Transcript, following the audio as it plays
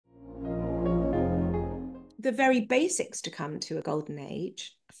the very basics to come to a golden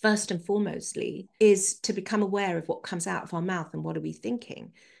age, first and foremostly, is to become aware of what comes out of our mouth and what are we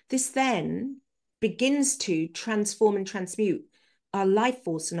thinking. This then begins to transform and transmute our life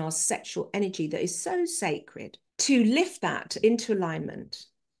force and our sexual energy that is so sacred. To lift that into alignment,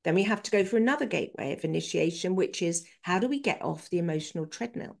 then we have to go through another gateway of initiation, which is how do we get off the emotional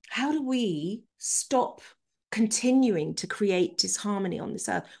treadmill? How do we stop continuing to create disharmony on this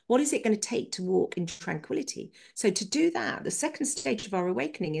earth? What is it going to take to walk in tranquility? So to do that, the second stage of our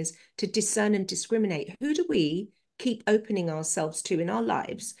awakening is to discern and discriminate. Who do we keep opening ourselves to in our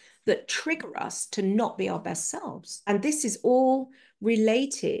lives that trigger us to not be our best selves? And this is all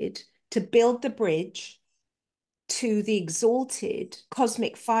related to build the bridge to the exalted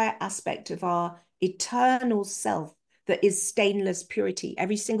cosmic fire aspect of our eternal self that is stainless purity.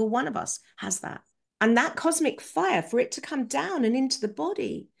 Every single one of us has that. And that cosmic fire, for it to come down and into the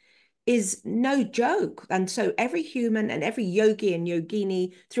body, is no joke. And so every human and every yogi and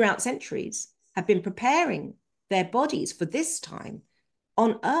yogini throughout centuries have been preparing their bodies for this time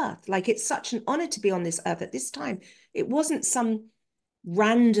on earth. Like, it's such an honor to be on this earth at this time. It wasn't some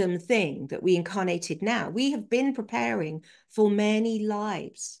random thing that we incarnated now. We have been preparing for many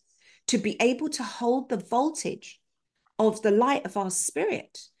lives to be able to hold the voltage of the light of our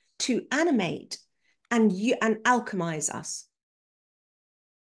spirit to animate and alchemize us